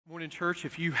Morning, church.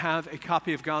 If you have a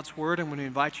copy of God's Word, I'm going to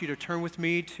invite you to turn with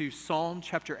me to Psalm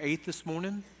chapter 8 this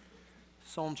morning.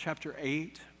 Psalm chapter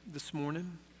 8 this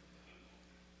morning.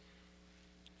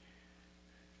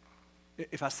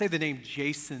 If I say the name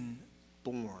Jason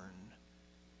Bourne,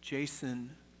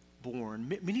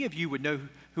 many of you would know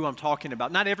who I'm talking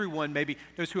about. Not everyone maybe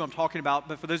knows who I'm talking about,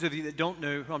 but for those of you that don't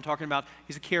know who I'm talking about,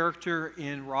 he's a character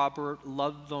in Robert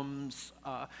Ludlum's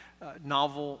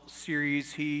novel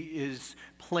series. He is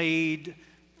played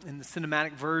in the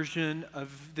cinematic version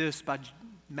of this by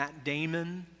Matt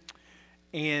Damon.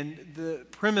 And the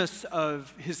premise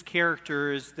of his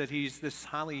character is that he's this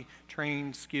highly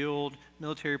trained, skilled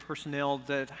military personnel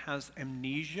that has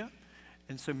amnesia.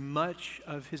 And so much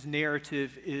of his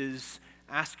narrative is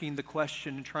asking the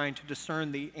question and trying to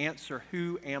discern the answer,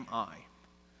 who am I?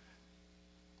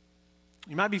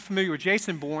 You might be familiar with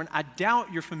Jason Bourne. I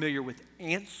doubt you're familiar with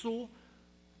Ansel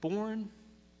Bourne.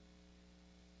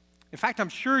 In fact, I'm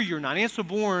sure you're not. Ansel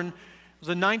Bourne was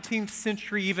a 19th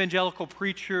century evangelical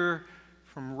preacher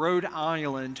from Rhode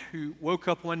Island who woke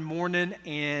up one morning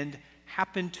and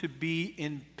happened to be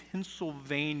in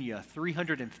Pennsylvania,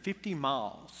 350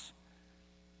 miles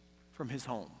from his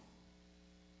home.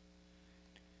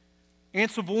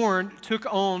 Ansel Bourne took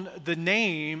on the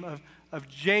name of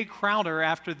Jay Crowder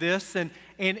after this, and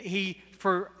he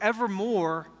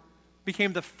forevermore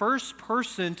became the first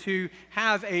person to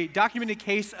have a documented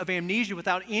case of amnesia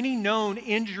without any known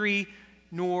injury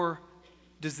nor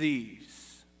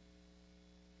disease.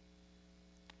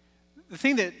 The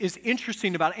thing that is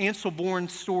interesting about Ansel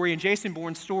Bourne's story and Jason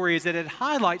Bourne's story is that it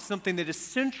highlights something that is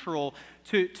central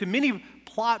to many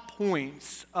plot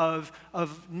points of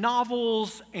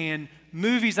novels and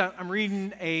movies. I'm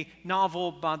reading a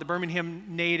novel by the Birmingham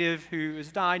native who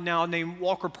has died now named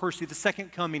Walker Percy, The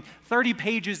Second Coming. 30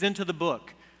 pages into the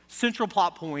book, central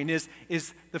plot point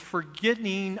is the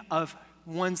forgetting of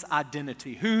one's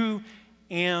identity. Who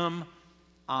am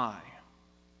I?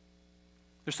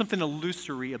 There's something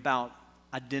illusory about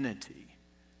identity.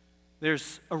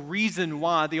 There's a reason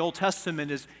why the Old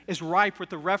Testament is ripe with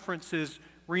the references.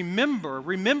 Remember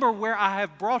where I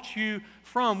have brought you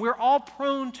from. We're all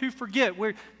prone to forget.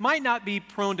 We might not be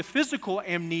prone to physical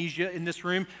amnesia in this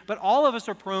room, but all of us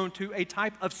are prone to a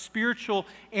type of spiritual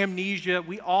amnesia.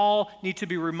 We all need to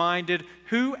be reminded,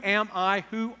 who am I?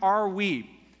 Who are we?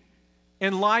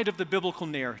 In light of the biblical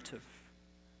narrative.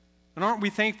 And aren't we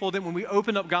thankful that when we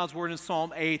open up God's Word in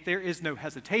Psalm 8, there is no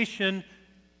hesitation,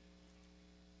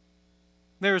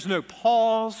 there is no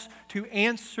pause to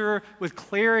answer with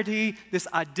clarity this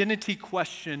identity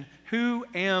question, who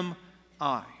am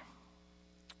I?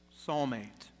 Psalm 8.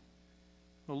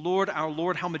 The Lord, our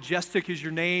Lord, how majestic is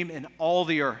your name in all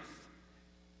the earth.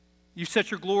 You set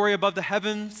your glory above the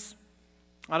heavens.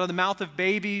 Out of the mouth of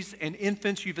babies and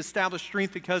infants, you've established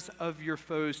strength because of your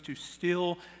foes to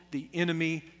still the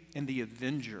enemy and the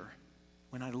avenger.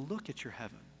 When I look at your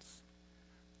heavens,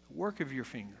 the work of your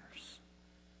fingers,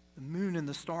 the moon and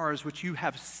the stars which you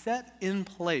have set in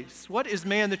place. What is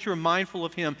man that you're mindful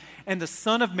of him, and the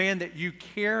Son of Man that you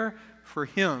care for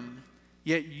him?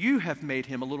 Yet you have made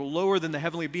him a little lower than the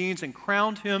heavenly beings and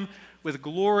crowned him with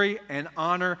glory and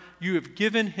honor. You have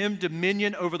given him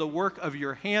dominion over the work of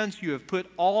your hands. You have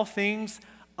put all things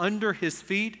under his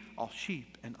feet, all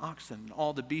sheep and oxen, and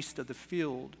all the beasts of the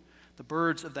field, the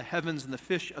birds of the heavens and the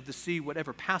fish of the sea,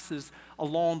 whatever passes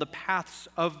along the paths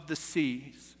of the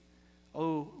seas.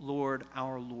 O Lord,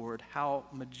 our Lord, how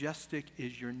majestic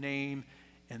is your name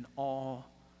in all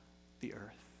the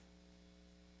earth.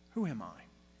 Who am I?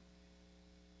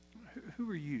 Who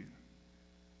are you?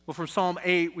 Well, from Psalm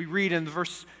 8, we read in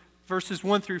verses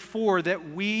 1 through 4 that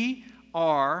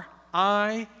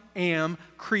I am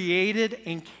created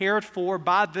and cared for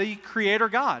by the Creator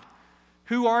God.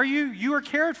 Who are you? You are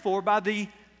cared for by the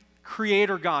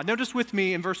Creator God. Notice with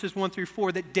me in verses 1 through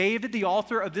 4 that David, the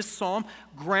author of this psalm,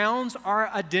 grounds our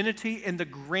identity in the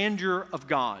grandeur of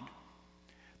God.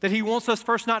 That he wants us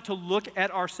first not to look at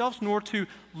ourselves nor to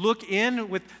look in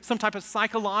with some type of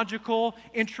psychological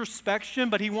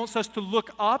introspection, but he wants us to look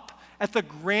up at the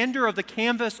grandeur of the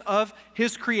canvas of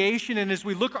his creation. And as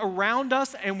we look around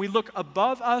us and we look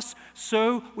above us,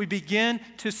 so we begin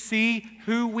to see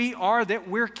who we are, that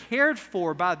we're cared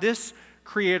for by this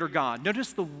Creator God.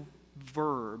 Notice the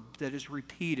verb that is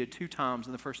repeated 2 times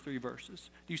in the first 3 verses.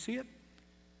 Do you see it?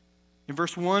 In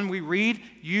verse 1, we read,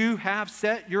 you have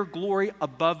set your glory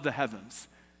above the heavens.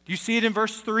 Do you see it in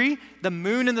verse 3? The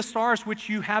moon and the stars which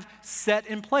you have set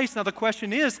in place. Now the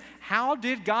question is, how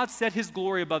did God set his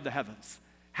glory above the heavens?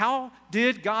 How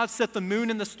did God set the moon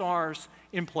and the stars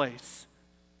in place?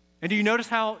 And do you notice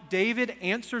how David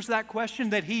answers that question,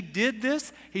 that he did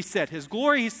this? He set his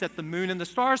glory, he set the moon and the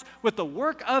stars with the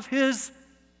work of his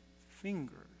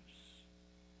fingers.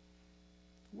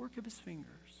 The work of his fingers.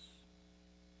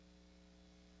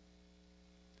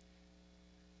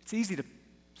 It's easy to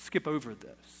skip over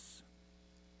this.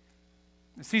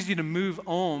 It's easy to move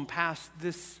on past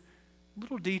this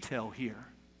little detail here.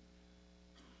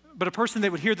 But a person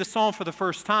that would hear the psalm for the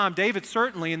first time, David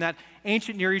certainly in that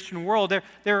ancient Near Eastern world,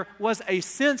 there was a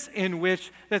sense in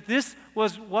which that this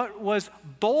was what was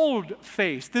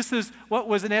bold-faced. This is what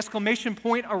was an exclamation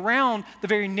point around the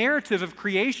very narrative of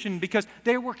creation, because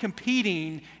there were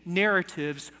competing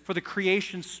narratives for the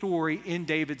creation story in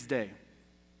David's day.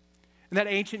 In that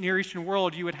ancient Near Eastern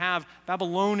world, you would have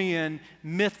Babylonian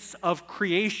myths of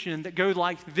creation that go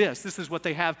like this. This is what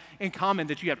they have in common,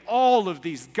 that you had all of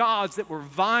these gods that were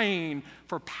vying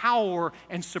for power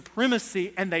and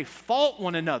supremacy, and they fought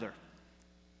one another.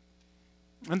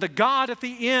 And the God at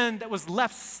the end that was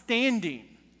left standing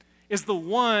is the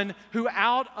one who,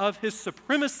 out of his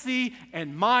supremacy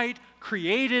and might,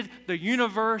 created the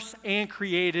universe and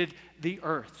created the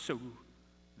earth. So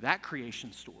that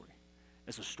creation story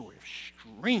is a story of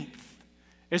strength.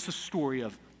 It's a story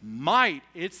of might.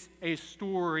 It's a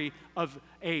story of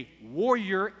a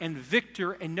warrior and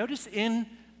victor. And notice in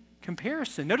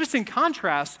comparison, notice in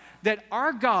contrast, that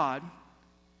our God,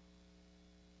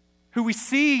 who we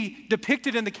see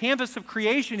depicted in the canvas of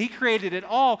creation, he created it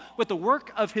all with the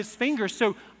work of his fingers.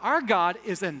 So our God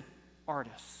is an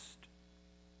artist.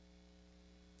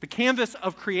 The canvas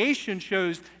of creation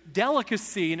shows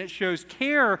delicacy, and it shows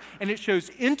care, and it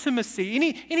shows intimacy.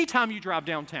 Anytime you drive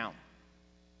downtown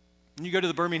and you go to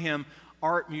the Birmingham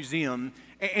Art Museum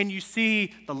and you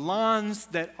see the lines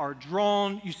that are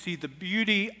drawn, you see the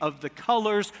beauty of the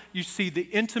colors, you see the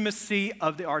intimacy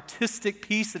of the artistic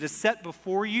piece that is set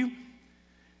before you,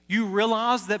 you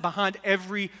realize that behind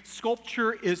every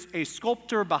sculpture is a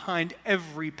sculptor, behind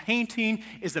every painting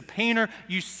is a painter.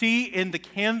 You see in the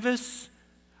canvas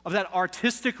of that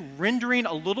artistic rendering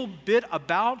a little bit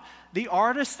about the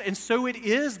artist. And so it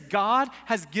is, God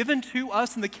has given to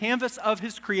us in the canvas of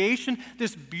his creation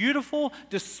this beautiful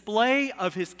display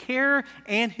of his care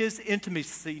and his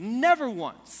intimacy. Never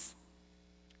once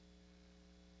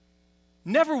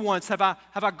have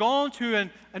I gone to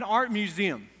an art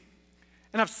museum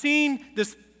and I've seen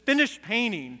this finished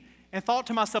painting and thought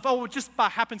to myself, oh, just by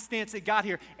happenstance it got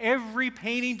here. Every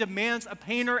painting demands a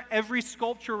painter. Every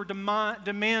sculpture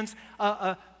demands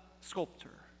a sculptor.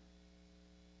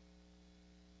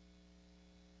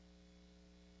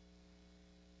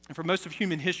 And for most of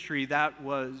human history, that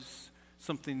was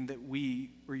something that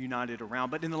we were united around.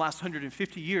 But in the last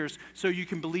 150 years, so you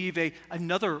can believe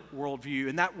another worldview.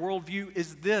 And that worldview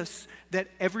is this, that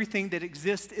everything that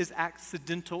exists is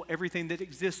accidental. Everything that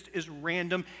exists is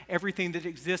random. Everything that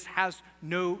exists has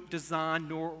no design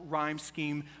nor rhyme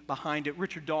scheme behind it.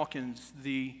 Richard Dawkins,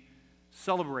 the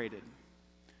celebrated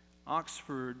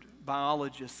Oxford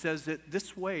biologist, says it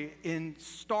this way in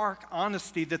stark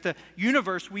honesty, that the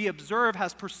universe we observe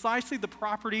has precisely the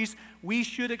properties we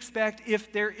should expect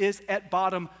if there is at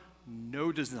bottom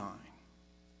no design,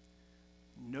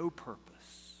 no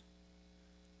purpose,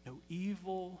 no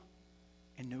evil,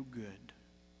 and no good.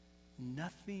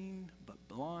 Nothing but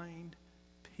blind,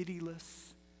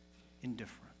 pitiless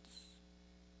indifference.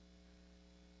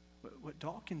 What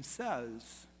Dawkins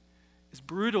says is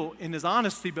brutal in his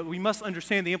honesty, but we must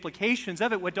understand the implications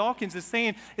of it. What Dawkins is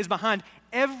saying is behind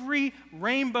every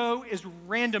rainbow is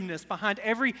randomness. Behind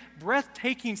every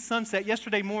breathtaking sunset.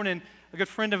 Yesterday morning, a good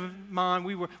friend of mine,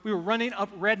 we were running up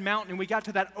Red Mountain, and we got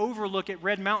to that overlook at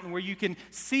Red Mountain where you can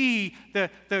see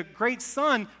the great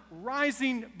sun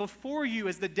rising before you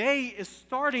as the day is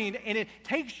starting, and it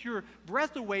takes your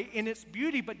breath away in its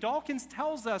beauty. But Dawkins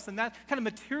tells us, and that kind of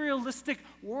materialistic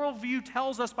worldview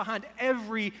tells us, behind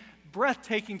every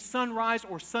breathtaking sunrise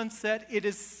or sunset, it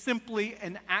is simply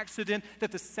an accident,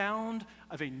 that the sound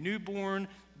of a newborn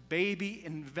baby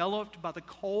enveloped by the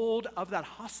cold of that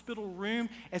hospital room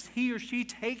as he or she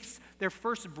takes their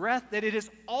first breath, that it is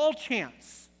all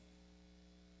chance.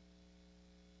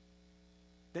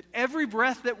 That every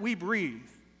breath that we breathe,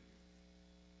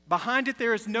 behind it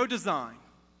there is no design.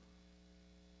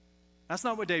 That's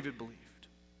not what David believed.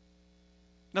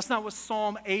 That's not what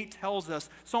Psalm 8 tells us.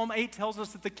 Psalm 8 tells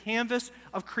us that the canvas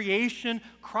of creation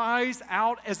cries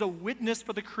out as a witness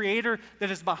for the Creator that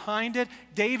is behind it.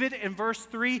 David, in verse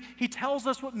 3, he tells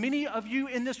us what many of you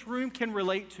in this room can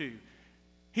relate to.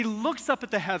 He looks up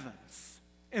at the heavens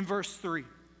in verse 3.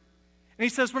 And he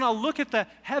says, when I look at the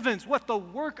heavens, what the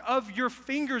work of your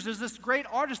fingers is, this great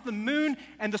artist, the moon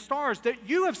and the stars that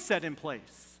you have set in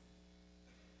place.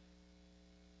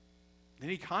 Then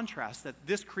he contrasts that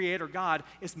this Creator God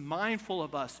is mindful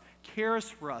of us, cares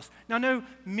for us. Now, I know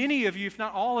many of you, if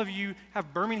not all of you,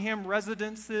 have Birmingham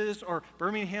residences or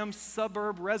Birmingham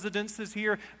suburb residences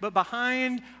here, but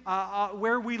behind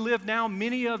where we live now,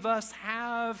 many of us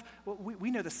have, we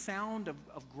know the sound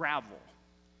of gravel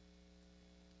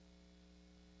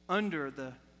under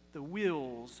the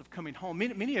wheels of coming home.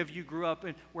 Many of you grew up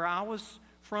in where I was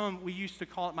from, we used to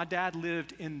call it, my dad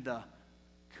lived in the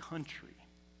country.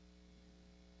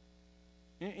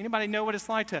 Anybody know what it's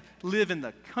like to live in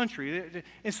the country?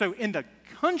 And so in the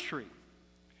country,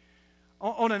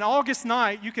 on an August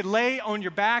night, you could lay on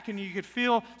your back and you could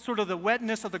feel sort of the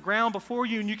wetness of the ground before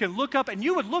you, and you could look up, and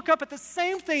you would look up at the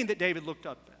same thing that David looked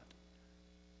up at.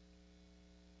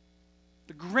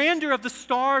 The grandeur of the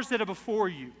stars that are before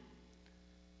you.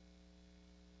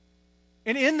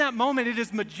 And in that moment, it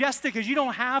is majestic as you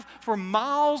don't have for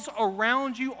miles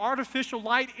around you artificial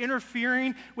light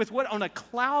interfering with what on a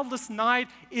cloudless night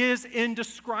is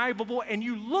indescribable. And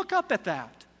you look up at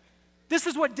that. This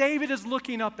is what David is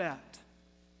looking up at.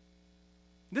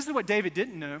 This is what David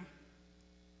didn't know.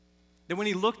 That when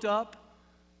he looked up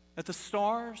at the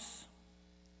stars,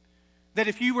 that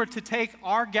if you were to take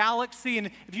our galaxy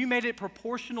and if you made it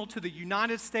proportional to the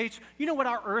United States, you know what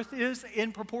our Earth is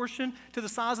in proportion to the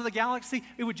size of the galaxy?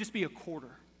 It would just be a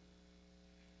quarter.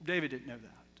 David didn't know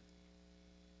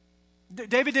that.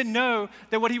 David didn't know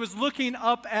that what he was looking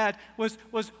up at was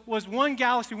one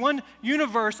galaxy, one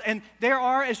universe, and there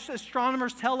are, as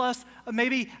astronomers tell us,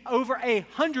 maybe over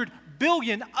 100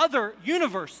 billion other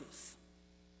universes.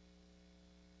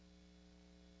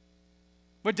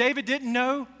 What David didn't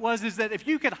know is that if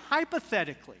you could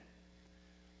hypothetically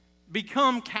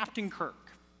become Captain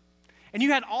Kirk, and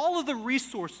you had all of the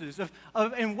resources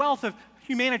and wealth of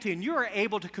humanity, and you were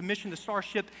able to commission the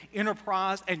Starship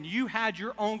Enterprise, and you had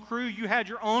your own crew, you had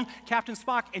your own Captain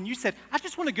Spock, and you said, I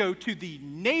just want to go to the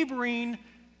neighboring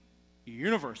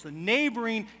universe, the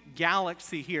neighboring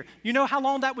galaxy here. You know how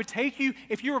long that would take you?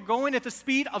 If you were going at the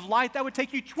speed of light, that would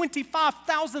take you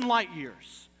 25,000 light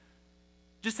years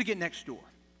just to get next door.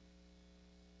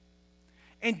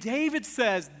 And David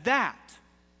says that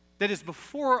is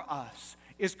before us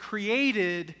is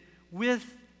created with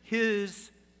his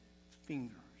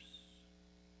fingers.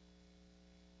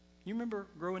 You remember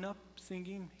growing up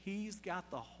singing, He's got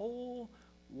the whole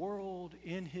world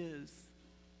in his.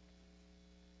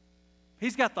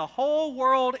 He's got the whole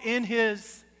world in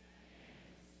his.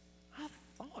 I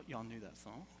thought y'all knew that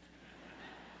song.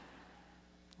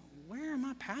 Where am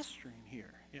I pastoring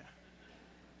here? Yeah.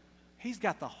 He's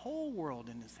got the whole world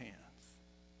in his hands.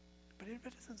 But it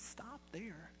doesn't stop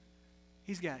there.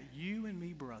 He's got you and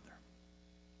me, brother,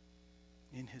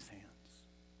 in his hands.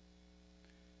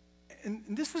 And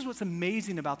this is what's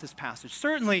amazing about this passage.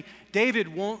 Certainly, David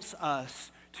wants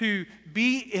us to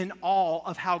be in awe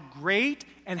of how great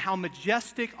and how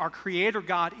majestic our Creator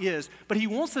God is. But he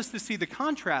wants us to see the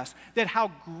contrast, that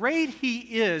how great he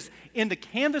is in the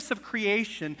canvas of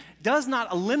creation does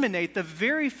not eliminate the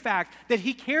very fact that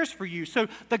he cares for you. So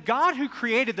the God who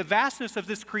created the vastness of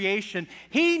this creation,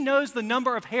 he knows the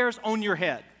number of hairs on your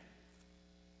head.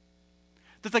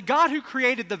 That the God who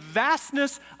created the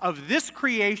vastness of this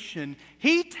creation,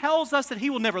 he tells us that he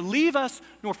will never leave us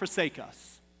nor forsake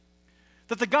us.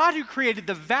 That the God who created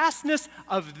the vastness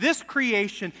of this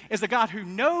creation is a God who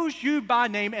knows you by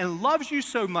name and loves you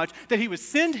so much that he would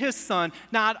send his son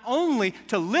not only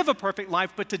to live a perfect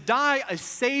life, but to die a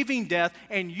saving death,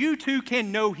 and you too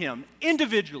can know him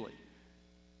individually.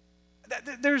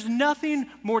 There's nothing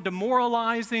more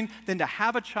demoralizing than to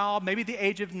have a child, maybe the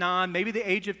age of 9, maybe the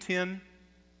age of 10,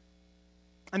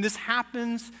 and this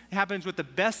happens with the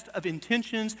best of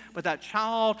intentions, but that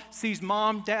child sees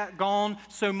mom, dad gone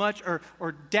so much,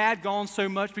 or dad gone so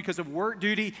much because of work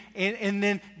duty, and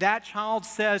then that child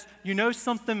says, you know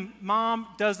something, mom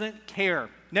doesn't care,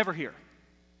 never here.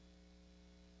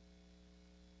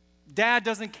 Dad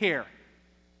doesn't care,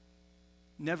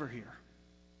 never here.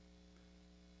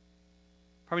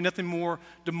 Probably nothing more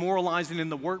demoralizing in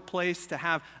the workplace to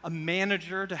have a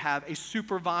manager, to have a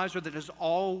supervisor that is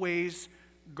always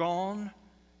gone,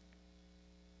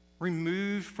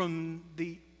 removed from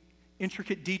the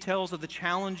intricate details of the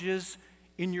challenges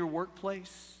in your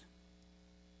workplace.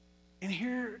 And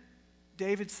here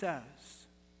David says,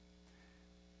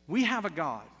 we have a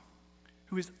God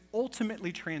who is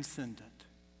ultimately transcendent,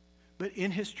 but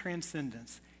in his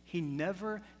transcendence, he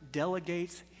never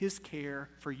delegates his care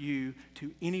for you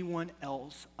to anyone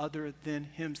else other than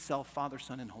himself, Father,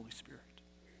 Son, and Holy Spirit.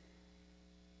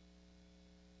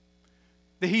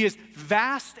 That he is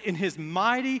vast in his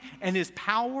mighty and his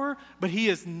power, but he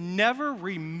is never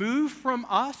removed from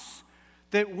us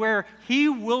that where he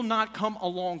will not come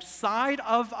alongside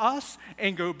of us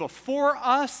and go before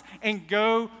us and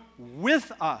go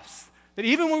with us. That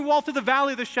even when we walk through the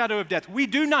valley of the shadow of death, we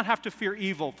do not have to fear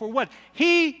evil. For what?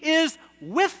 He is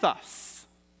with us.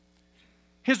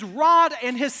 His rod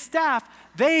and his staff,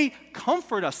 they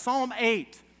comfort us. Psalm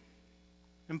 8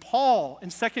 and Paul in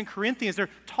 2 Corinthians, they're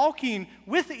talking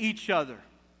with each other.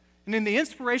 And in the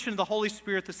inspiration of the Holy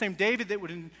Spirit, the same David that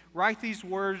would write these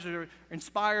words are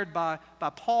inspired by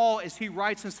Paul as he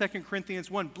writes in 2 Corinthians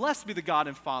 1, "Blessed be the God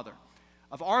and Father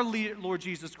of our Lord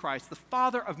Jesus Christ, the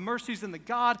Father of mercies and the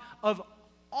God of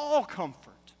all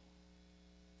comfort,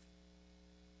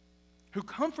 who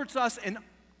comforts us in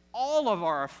all of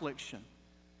our affliction,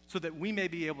 so that we may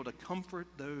be able to comfort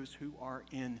those who are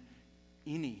in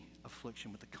any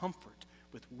affliction with the comfort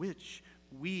with which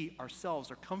we ourselves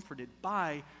are comforted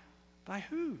by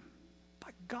who?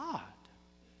 By God."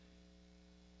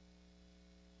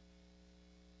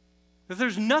 That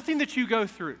there's nothing that you go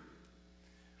through,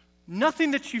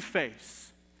 nothing that you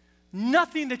face,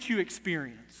 nothing that you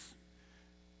experience.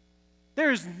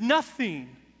 There is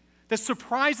nothing that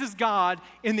surprises God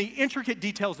in the intricate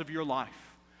details of your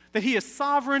life. That he is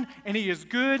sovereign and he is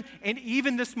good, and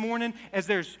even this morning as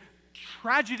there's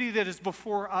tragedy that is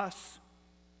before us,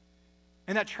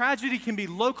 and that tragedy can be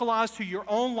localized to your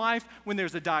own life when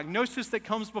there's a diagnosis that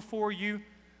comes before you,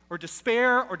 or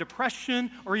despair, or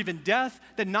depression, or even death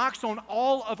that knocks on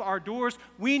all of our doors.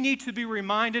 We need to be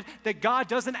reminded that God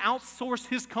doesn't outsource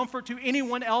his comfort to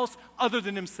anyone else other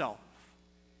than himself.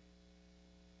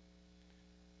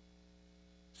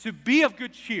 So be of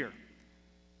good cheer.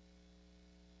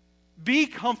 Be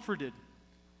comforted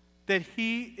that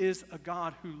he is a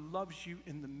God who loves you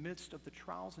in the midst of the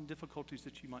trials and difficulties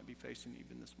that you might be facing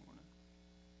even this morning.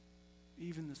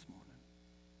 Even this morning.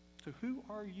 So who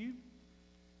are you?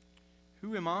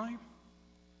 Who am I?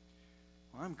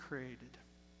 Well, I'm created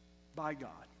by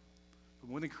God. But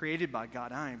more than created by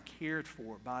God, I am cared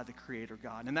for by the Creator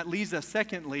God. And that leads us,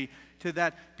 secondly, to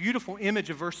that beautiful image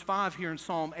of verse 5 here in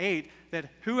Psalm 8, that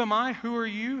who am I? Who are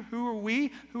you? Who are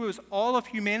we? Who is all of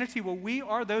humanity? Well, we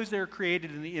are those that are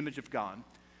created in the image of God.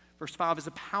 Verse 5 is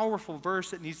a powerful verse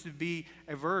that needs to be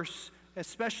a verse,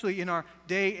 especially in our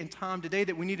day and time today,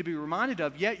 that we need to be reminded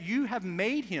of. Yet you have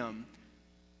made him,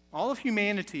 all of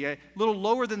humanity, a little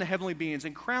lower than the heavenly beings,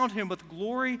 and crowned him with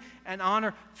glory and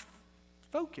honor.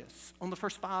 Focus on the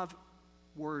first 5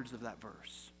 words of that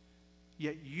verse.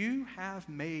 Yet you have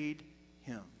made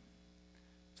him.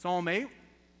 Psalm 8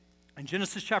 and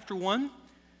Genesis chapter 1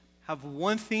 have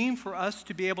one theme for us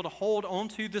to be able to hold on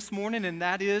to this morning, and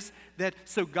that is that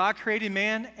so God created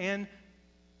man in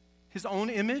his own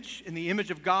image, in the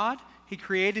image of God. He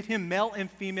created him, male and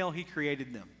female, he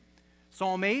created them.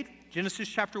 Psalm 8, Genesis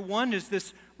chapter 1 is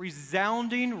this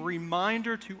resounding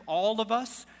reminder to all of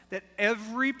us that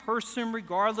every person,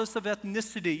 regardless of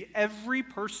ethnicity, every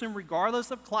person, regardless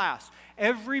of class,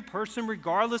 every person,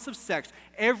 regardless of sex,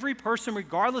 every person,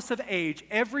 regardless of age,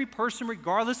 every person,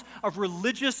 regardless of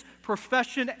religious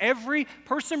profession, every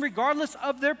person, regardless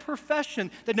of their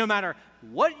profession, that no matter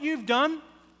what you've done,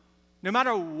 no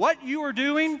matter what you are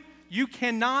doing, you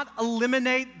cannot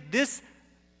eliminate this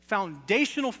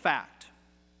foundational fact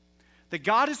that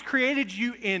God has created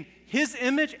you in his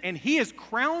image, and he has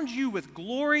crowned you with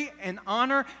glory and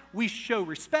honor. We show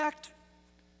respect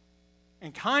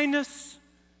and kindness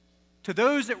to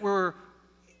those that we're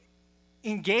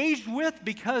engaged with,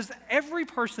 because every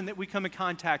person that we come in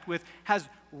contact with has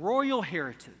royal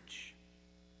heritage,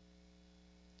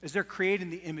 as they're created in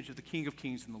the image of the King of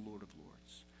Kings and the Lord of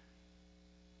Lords.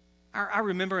 I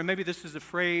remember, and maybe this is a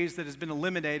phrase that has been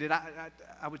eliminated,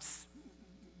 I would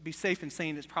be safe in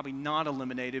saying it's probably not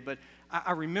eliminated, but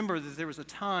I remember that there was a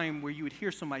time where you would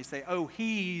hear somebody say, "Oh,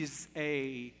 he's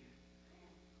a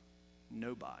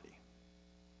nobody."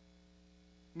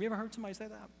 Have you ever heard somebody say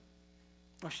that?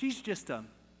 Well, she's just a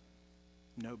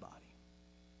nobody.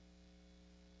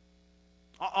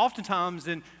 Oftentimes,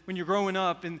 when you're growing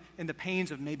up in the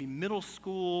pains of maybe middle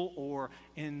school or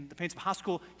in the pains of high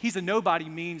school, he's a nobody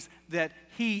means that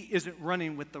he isn't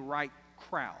running with the right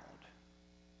crowd,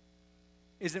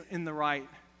 isn't in the right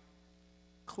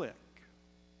clique.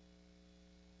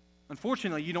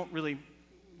 Unfortunately, you don't really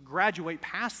graduate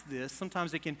past this.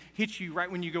 Sometimes it can hit you right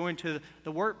when you go into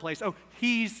the workplace. Oh,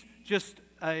 he's just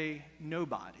a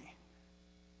nobody.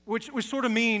 Which sort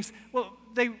of means, well,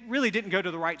 they really didn't go to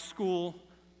the right school.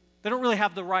 They don't really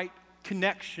have the right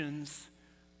connections.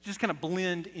 Just kind of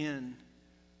blend in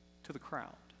to the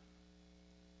crowd.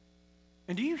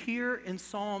 And do you hear in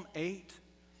Psalm 8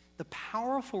 the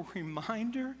powerful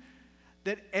reminder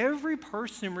that every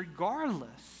person,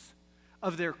 regardless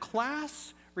of their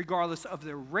class, regardless of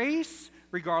their race,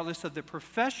 regardless of their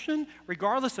profession,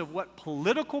 regardless of what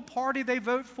political party they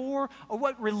vote for, or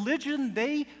what religion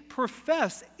they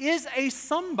profess, is a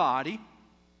somebody.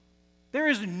 There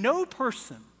is no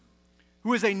person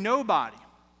who is a nobody,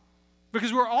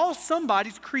 because we're all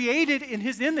somebodies created in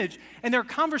his image. And there are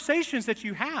conversations that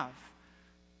you have,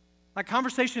 like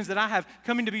conversations that I have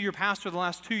coming to be your pastor the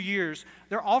last 2 years.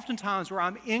 There are often times where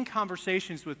I'm in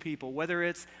conversations with people, whether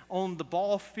it's on the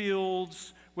ball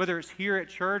fields, whether it's here at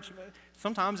church.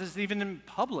 Sometimes it's even in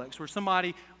Publix, where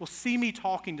somebody will see me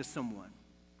talking to someone.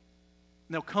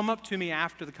 And they'll come up to me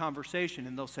after the conversation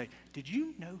and they'll say, "Did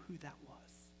you know who that was?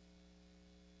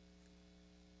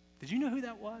 Did you know who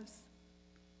that was?"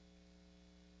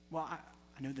 Well,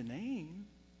 I know the name.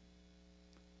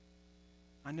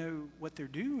 I know what they're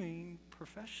doing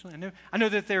professionally. I know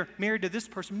that they're married to this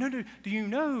person. No, do you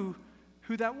know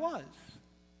who that was?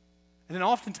 And then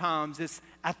oftentimes it's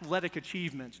athletic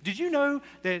achievements. Did you know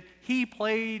that he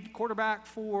played quarterback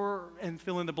for and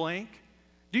fill in the blank?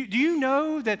 Do you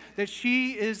know that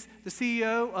she is the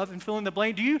CEO of and fill in the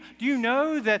blank? Do you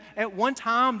know that at one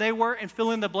time they were and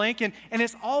fill in the blank? And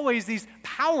it's always these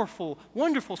powerful,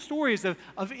 wonderful stories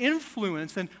of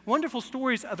influence and wonderful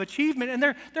stories of achievement. And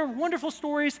they're wonderful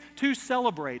stories to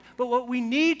celebrate. But what we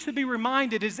need to be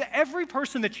reminded is that every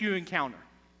person that you encounter,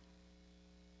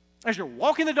 as you're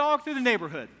walking the dog through the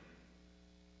neighborhood,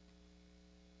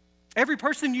 every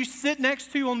person you sit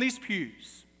next to on these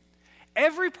pews,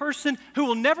 every person who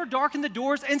will never darken the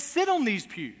doors and sit on these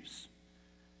pews,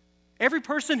 every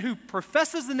person who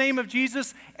professes the name of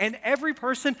Jesus, and every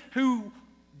person who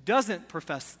doesn't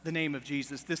profess the name of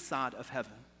Jesus this side of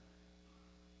heaven.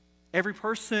 Every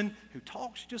person who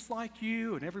talks just like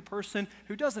you, and every person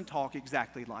who doesn't talk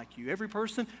exactly like you. Every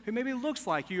person who maybe looks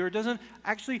like you or doesn't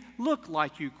actually look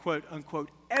like you, quote unquote.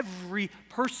 Every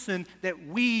person that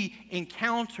we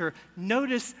encounter,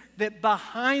 notice that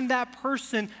behind that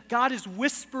person, God is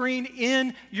whispering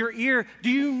in your ear. Do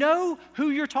you know who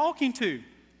you're talking to?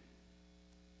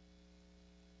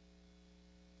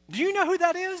 Do you know who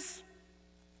that is?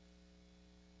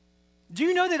 Do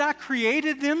you know that I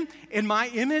created them in my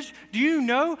image? Do you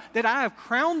know that I have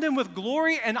crowned them with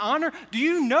glory and honor? Do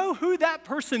you know who that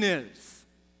person is?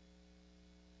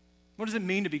 What does it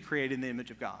mean to be created in the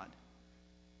image of God?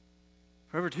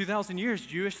 For over 2,000 years,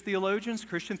 Jewish theologians,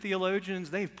 Christian theologians,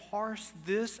 they've parsed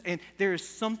this, and there is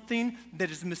something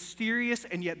that is mysterious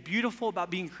and yet beautiful about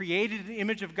being created in the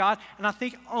image of God. And I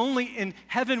think only in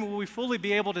heaven will we fully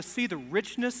be able to see the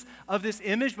richness of this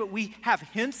image, but we have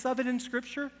hints of it in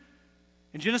Scripture.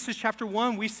 In Genesis chapter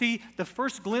 1, we see the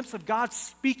first glimpse of God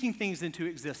speaking things into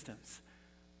existence.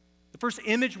 The first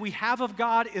image we have of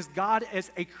God is God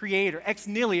as a creator, ex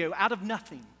nihilo, out of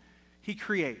nothing. He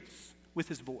creates with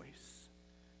his voice.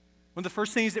 One of the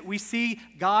first things that we see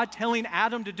God telling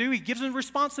Adam to do, he gives him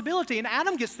responsibility, and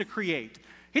Adam gets to create.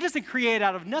 He doesn't create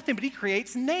out of nothing, but he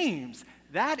creates names.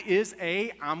 That is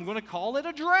I'm going to call it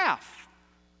a giraffe.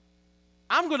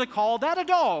 I'm going to call that a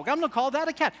dog. I'm going to call that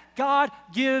a cat. God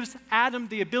gives Adam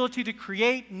the ability to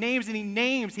create names, and he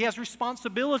names. He has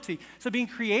responsibility. So being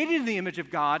created in the image of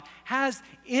God has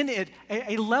in it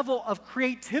a level of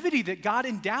creativity that God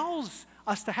endows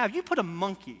us to have. You put a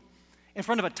monkey in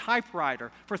front of a typewriter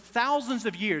for thousands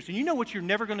of years, and you know what you're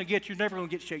never going to get? You're never going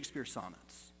to get Shakespeare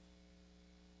sonnets.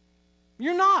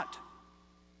 You're not.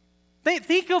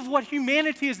 Think of what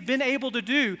humanity has been able to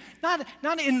do,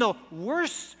 not in the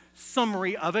worst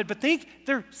summary of it, but think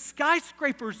there are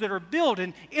skyscrapers that are built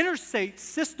and interstate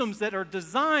systems that are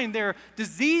designed. There are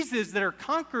diseases that are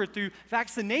conquered through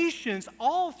vaccinations,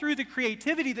 all through the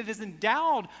creativity that is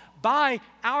endowed by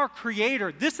our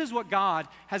Creator. This is what God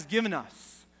has given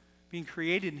us, being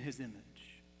created in his image.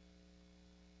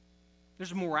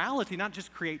 There's morality, not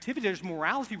just creativity. There's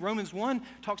morality. Romans 1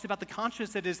 talks about the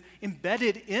conscience that is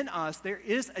embedded in us. There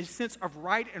is a sense of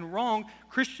right and wrong.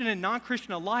 Christian and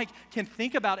non-Christian alike can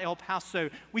think about El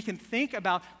Paso. We can think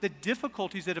about the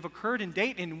difficulties that have occurred in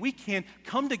Dayton, and we can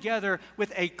come together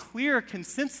with a clear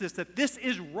consensus that this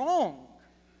is wrong.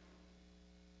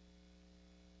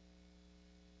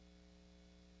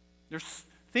 There's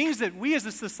things that we as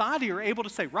a society are able to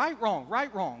say, right,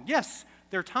 wrong. Yes,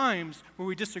 there are times where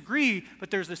we disagree,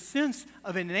 but there's a sense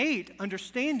of innate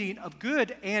understanding of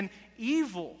good and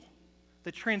evil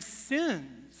that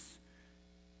transcends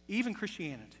even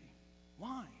Christianity.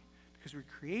 Why? Because we're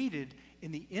created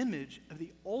in the image of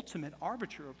the ultimate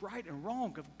arbiter of right and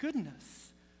wrong, of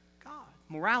goodness, God,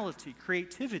 morality,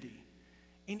 creativity,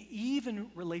 and even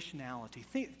relationality.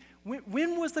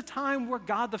 When was the time where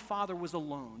God the Father was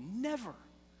alone? Never.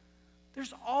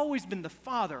 There's always been the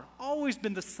Father, always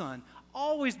been the Son,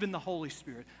 always been the Holy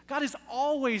Spirit. God has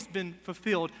always been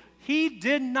fulfilled. He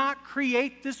did not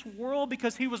create this world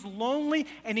because he was lonely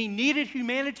and he needed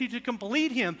humanity to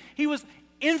complete him. He was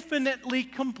infinitely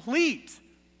complete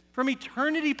from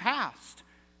eternity past.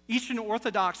 Eastern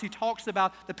Orthodox, he talks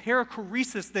about the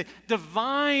perichoresis, the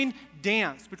divine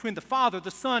dance between the Father,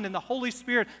 the Son, and the Holy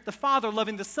Spirit. The Father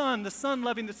loving the Son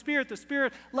loving the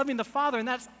Spirit loving the Father. And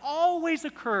that's always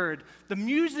occurred. The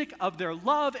music of their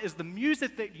love is the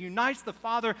music that unites the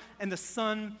Father and the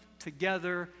Son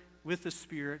together with the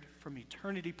Spirit from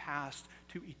eternity past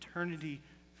to eternity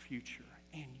future.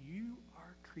 And you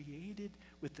are created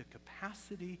with the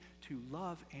capacity to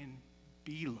love and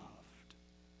be loved.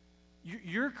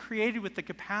 You're created with the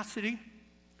capacity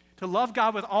to love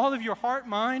God with all of your heart,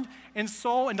 mind, and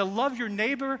soul, and to love your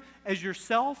neighbor as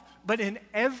yourself. But in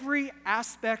every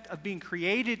aspect of being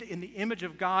created in the image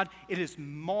of God, it is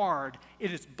marred,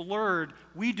 it is blurred.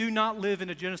 We do not live in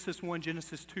a Genesis 1,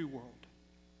 Genesis 2 world.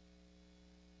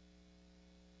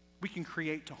 We can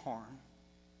create to harm.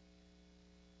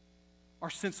 Our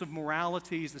sense of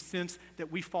morality is a sense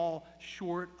that we fall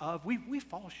short of. We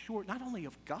fall short not only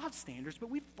of God's standards, but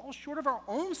we fall short of our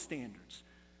own standards.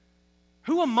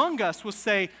 Who among us will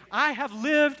say, I have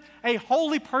lived a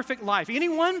holy, perfect life?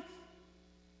 Anyone?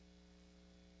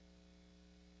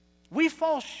 We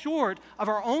fall short of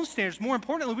our own standards. More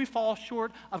importantly, we fall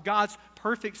short of God's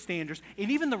perfect standards. And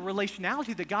even the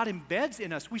relationality that God embeds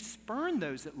in us, we spurn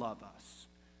those that love us.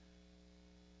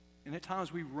 And at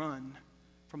times we run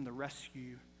from the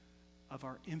rescue of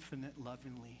our infinite,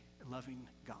 loving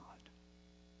God.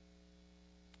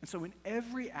 And so in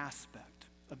every aspect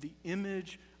of the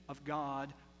image of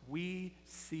God, we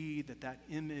see that that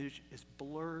image is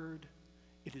blurred,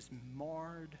 it is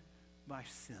marred by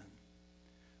sin.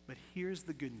 But here's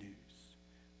the good news.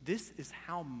 This is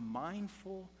how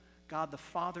mindful God the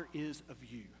Father is of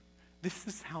you. This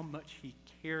is how much he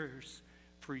cares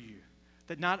for you.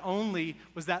 That not only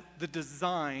was that the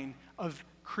design of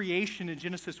creation in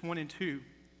Genesis 1 and 2,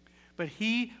 but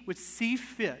he would see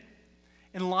fit,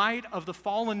 in light of the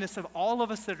fallenness of all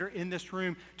of us that are in this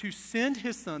room, to send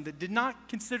his Son that did not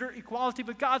consider equality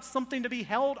with God something to be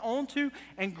held onto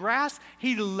and grasped.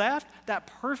 He left that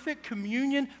perfect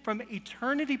communion from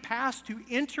eternity past to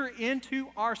enter into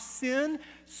our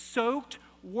sin-soaked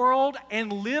world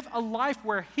and live a life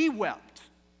where he wept.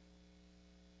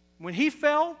 When he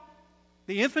fell,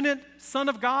 the infinite Son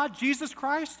of God, Jesus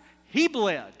Christ, he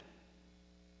bled.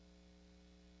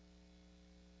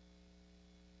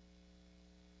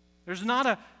 There's not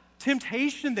a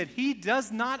temptation that he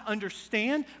does not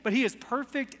understand, but he is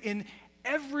perfect in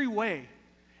every way.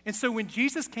 And so when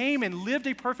Jesus came and lived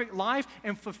a perfect life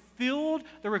and fulfilled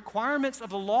the requirements of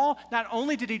the law, not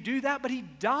only did he do that, but he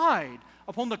died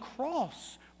upon the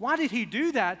cross. Why did he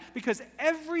do that? Because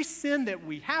every sin that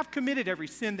we have committed, every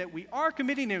sin that we are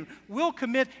committing and will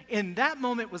commit in that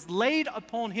moment was laid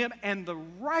upon him, and the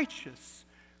righteous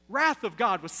wrath of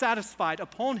God was satisfied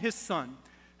upon his Son,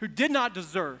 who did not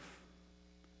deserve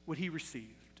what he received.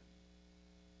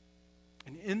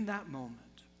 And in that moment,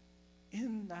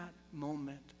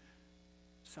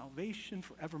 salvation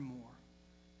forevermore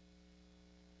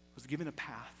was given a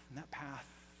path, and that path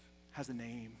has a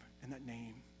name, and that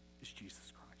name is Jesus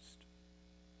Christ.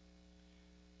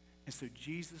 And so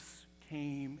Jesus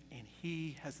came and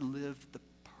he has lived the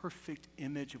perfect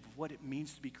image of what it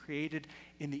means to be created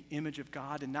in the image of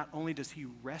God. And not only does he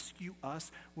rescue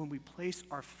us when we place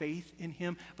our faith in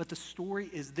him, but the story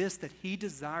is this, that he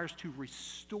desires to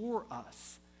restore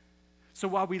us. So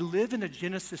while we live in a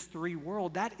Genesis 3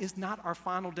 world, that is not our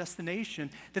final destination,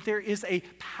 that there is a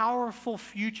powerful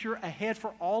future ahead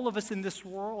for all of us in this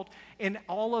world, and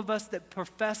all of us that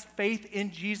profess faith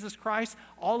in Jesus Christ,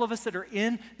 all of us that are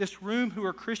in this room who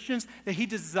are Christians, that he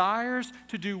desires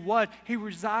to do what? He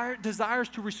desires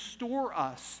to restore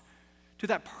us to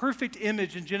that perfect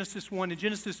image in Genesis 1 and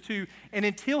Genesis 2. And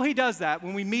until he does that,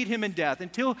 when we meet him in death,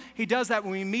 until he does that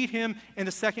when we meet him in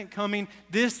the second coming,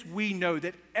 this we know,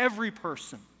 that every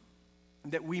person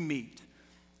that we meet,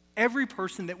 every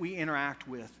person that we interact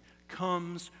with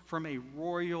comes from a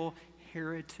royal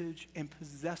heritage and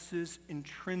possesses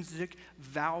intrinsic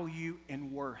value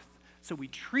and worth. So we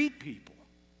treat people.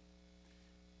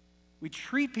 We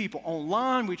treat people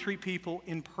online, we treat people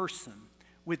in person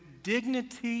with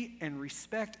dignity and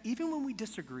respect, even when we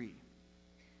disagree,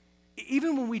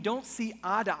 even when we don't see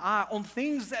eye to eye on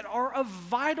things that are of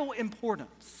vital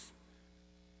importance.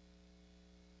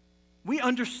 We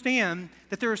understand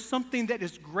that there is something that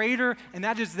is greater, and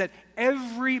that is that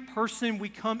every person we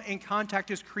come in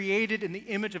contact is created in the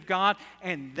image of God,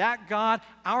 and that God,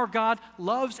 our God,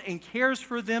 loves and cares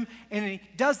for them, and he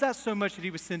does that so much that he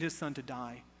would send his son to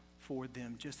die for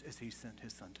them, just as he sent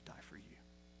his son to die for you.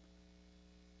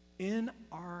 In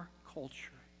our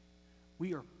culture,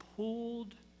 we are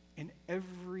pulled in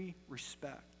every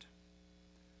respect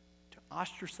to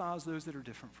ostracize those that are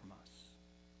different from us,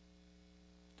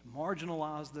 to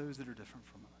marginalize those that are different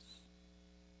from us,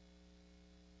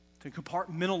 to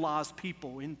compartmentalize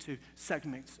people into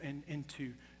segments and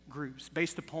into groups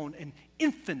based upon an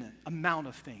infinite amount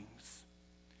of things.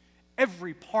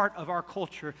 Every part of our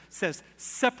culture says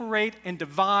separate and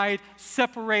divide,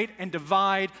 separate and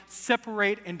divide,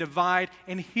 separate and divide.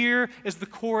 And here is the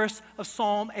chorus of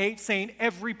Psalm 8 saying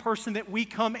every person that we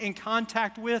come in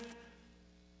contact with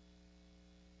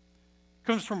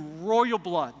comes from royal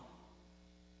blood,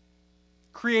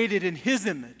 created in his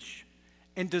image,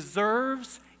 and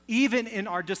deserves, even in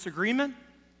our disagreement,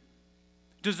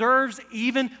 deserves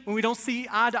even when we don't see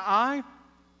eye to eye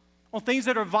on things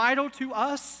that are vital to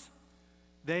us,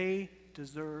 they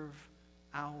deserve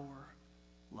our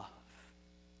love.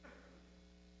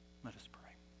 Let us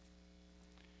pray.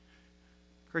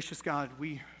 Gracious God,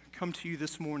 we come to you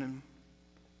this morning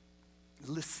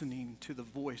listening to the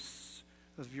voice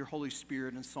of your Holy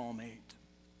Spirit in Psalm 8.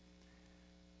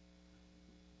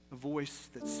 A voice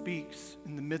that speaks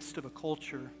in the midst of a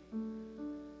culture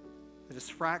that is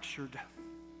fractured.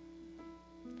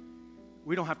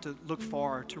 We don't have to look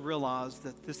far to realize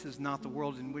that this is not the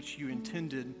world in which you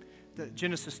intended, that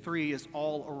Genesis 3 is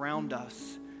all around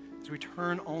us. As we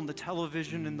turn on the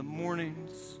television in the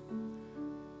mornings,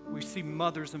 we see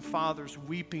mothers and fathers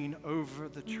weeping over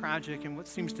the tragic and what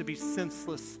seems to be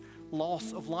senseless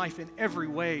loss of life in every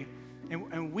way.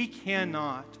 And we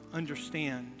cannot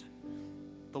understand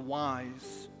the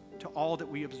whys to all that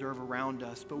we observe around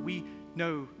us, but we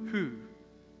know who.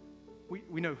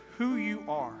 We know who you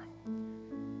are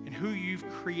and who you've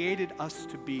created us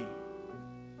to be.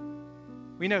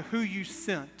 We know who you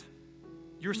sent,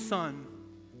 your Son,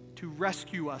 to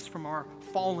rescue us from our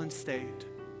fallen state.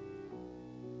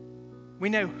 We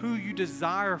know who you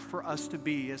desire for us to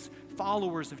be as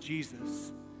followers of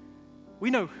Jesus.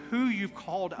 We know who you've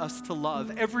called us to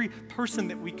love, every person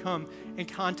that we come in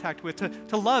contact with,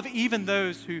 to love even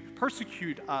those who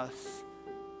persecute us,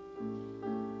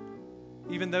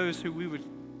 even those who we would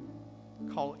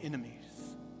call enemies.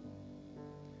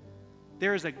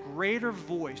 There is a greater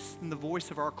voice than the voice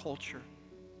of our culture,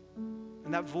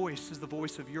 and that voice is the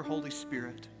voice of your Holy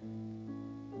Spirit.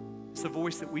 It's the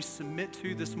voice that we submit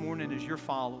to this morning as your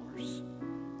followers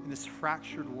in this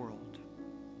fractured world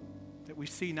that we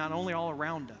see not only all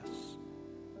around us,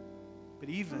 but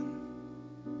even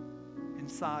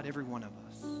inside every one of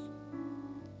us.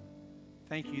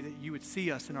 Thank you that you would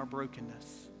see us in our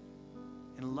brokenness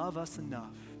and love us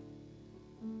enough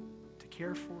to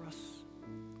care for us,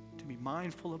 to be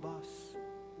mindful of us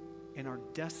in our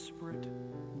desperate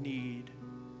need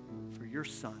for your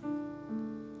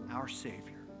Son, our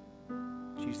Savior,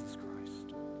 Jesus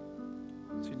Christ.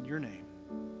 It's in your name,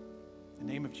 the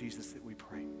name of Jesus, that we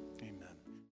pray.